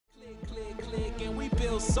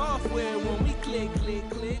software when we click,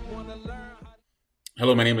 wanna learn.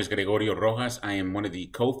 Hello, my name is Gregorio Rojas. I am one of the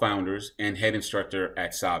co-founders and head instructor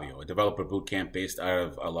at Sabio, a developer bootcamp based out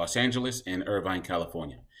of Los Angeles and Irvine,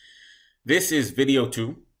 California. This is video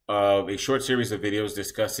 2 of a short series of videos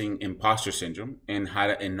discussing imposter syndrome and how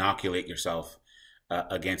to inoculate yourself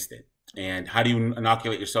against it. And how do you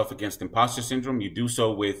inoculate yourself against imposter syndrome? You do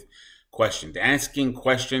so with questions, asking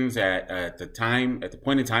questions at the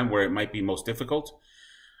point in time where it might be most difficult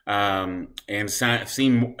and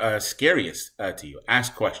seem scariest to you.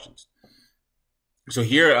 Ask questions. So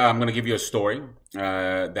here I'm going to give you a story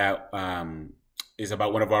that is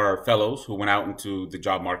about one of our fellows who went out into the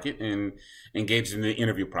job market and engaged in the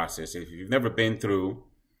interview process. If you've never been through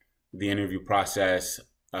the interview process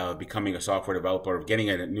of becoming a software developer, of getting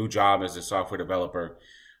a new job as a software developer,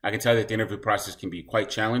 I can tell you that the interview process can be quite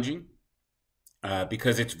challenging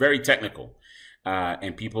because it's very technical.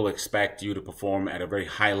 And people expect you to perform at a very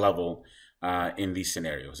high level in these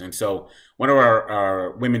scenarios. And so one of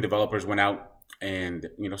our women developers went out and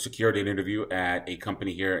secured an interview at a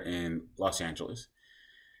company here in Los Angeles.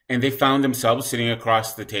 And they found themselves sitting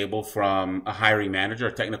across the table from a hiring manager,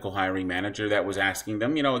 a technical hiring manager that was asking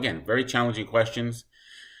them, again, very challenging questions.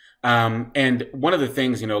 And one of the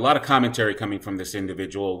things, a lot of commentary coming from this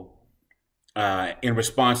individual in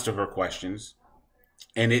response to her questions.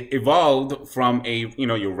 And it evolved from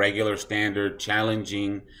your regular standard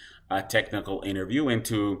challenging technical interview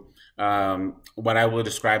into what I will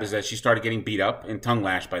describe as that she started getting beat up and tongue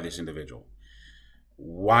lashed by this individual.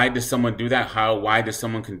 Why does someone do that? Why does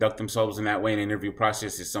someone conduct themselves in that way in an interview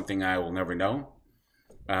process is something I will never know.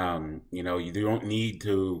 You don't need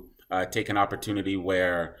to take an opportunity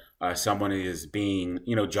where someone is being,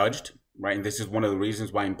 judged, right? And this is one of the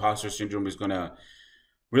reasons why imposter syndrome is going to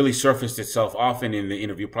really surfaced itself often in the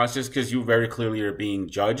interview process, because you very clearly are being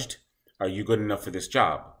judged. Are you good enough for this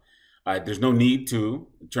job? There's no need to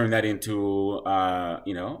turn that into,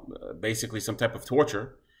 basically some type of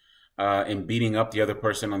torture and beating up the other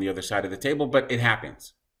person on the other side of the table, but it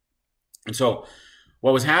happens. And so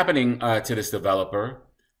what was happening to this developer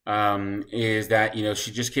is that,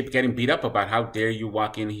 she just kept getting beat up about how dare you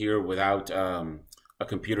walk in here without a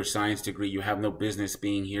computer science degree. You have no business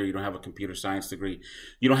being here. You don't have a computer science degree.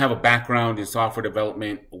 You don't have a background in software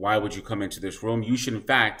development. Why would you come into this room? You should, in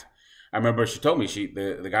fact, I remember she told me,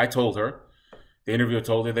 the guy told her, the interviewer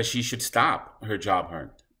told her that she should stop her job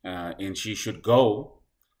hunt and she should go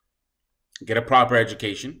get a proper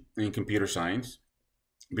education in computer science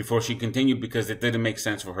before she continued, because it didn't make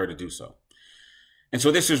sense for her to do so. And so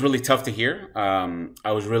this was really tough to hear.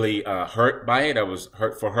 I was really hurt by it. I was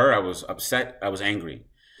hurt for her. I was upset. I was angry.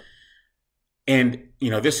 And,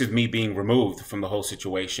 this is me being removed from the whole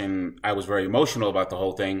situation. I was very emotional about the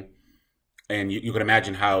whole thing. And you can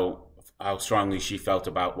imagine how strongly she felt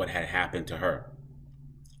about what had happened to her.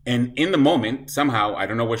 And in the moment, somehow, I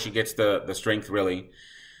don't know where she gets the strength really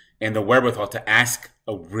and the wherewithal to ask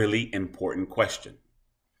a really important question.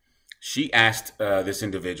 She asked this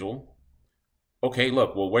individual, okay,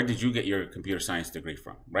 look, well, where did you get your computer science degree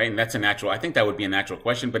from, right? And that's I think that would be a natural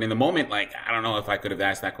question. But in the moment, I don't know if I could have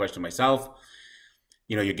asked that question myself.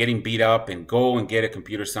 You're getting beat up and go and get a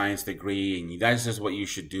computer science degree. And that's just what you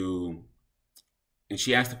should do. And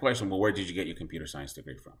she asked the question, well, where did you get your computer science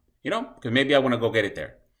degree from? Because maybe I want to go get it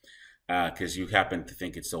there because you happen to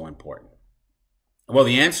think it's so important. Well,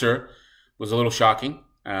 the answer was a little shocking.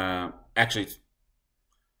 Actually,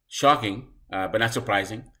 shocking, but not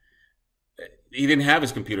surprising. He didn't have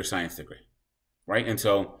his computer science degree, right? And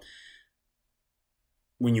so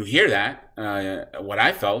when you hear that, what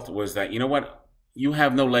I felt was that, what? You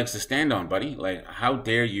have no legs to stand on, buddy. How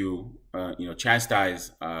dare you,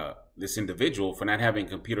 chastise this individual for not having a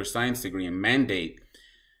computer science degree and mandate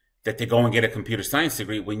that they go and get a computer science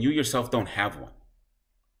degree when you yourself don't have one,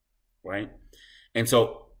 right? And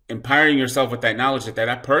so empowering yourself with that knowledge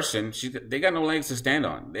that person, they got no legs to stand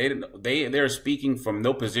on. They're speaking from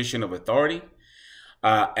no position of authority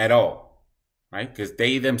at all, right? Because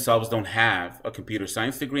they themselves don't have a computer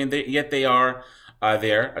science degree, and yet they are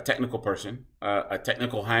there, a technical person, a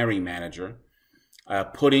technical hiring manager,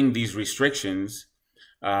 putting these restrictions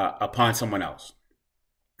upon someone else,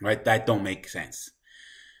 right? That don't make sense.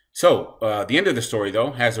 So the end of the story,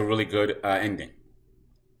 though, has a really good ending.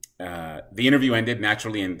 The interview ended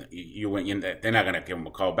naturally, and they're not going to give him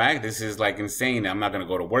a call back. This is insane. I'm not going to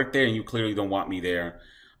go to work there, and you clearly don't want me there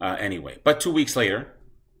anyway. But 2 weeks later,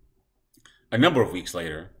 a number of weeks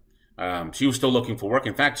later, she was still looking for work.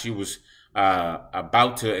 In fact, she was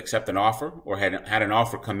about to accept an offer, or had an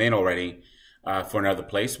offer come in already for another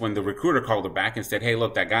place, when the recruiter called her back and said, hey,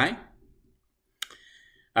 look, that guy,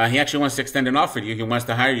 He actually wants to extend an offer to you. He wants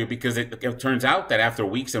to hire you because it turns out that after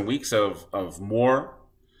weeks and weeks of more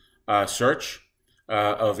search,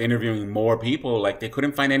 of interviewing more people, like they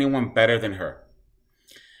couldn't find anyone better than her.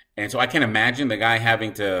 And so I can imagine the guy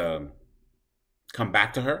having to come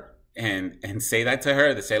back to her and say that to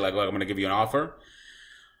her, to say like, look, I'm going to give you an offer.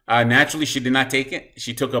 Naturally, she did not take it.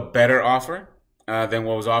 She took a better offer than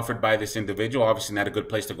what was offered by this individual. Obviously not a good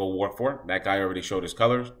place to go work for. That guy already showed his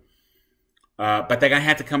colors. But that guy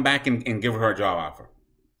had to come back and give her a job offer.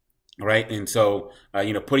 Right. And so,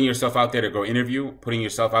 putting yourself out there to go interview, putting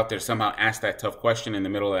yourself out there to somehow ask that tough question in the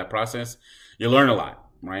middle of that process, you learn a lot.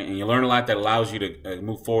 Right. And you learn a lot that allows you to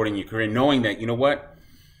move forward in your career, knowing that, you know what,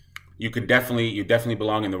 you definitely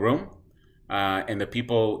belong in the room. And the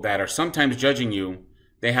people that are sometimes judging you,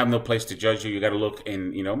 they have no place to judge you. You got to look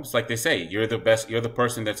and, it's like they say, you're the best. You're the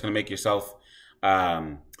person that's going to make yourself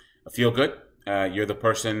feel good. You're the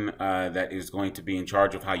person that is going to be in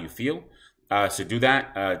charge of how you feel. So do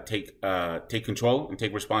that. Take control and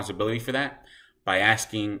take responsibility for that by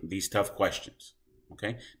asking these tough questions.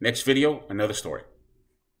 Okay. Next video, another story.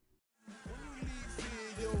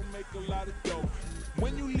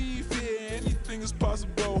 When you leave here, anything is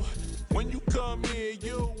possible. When you come here,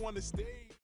 you want to stay.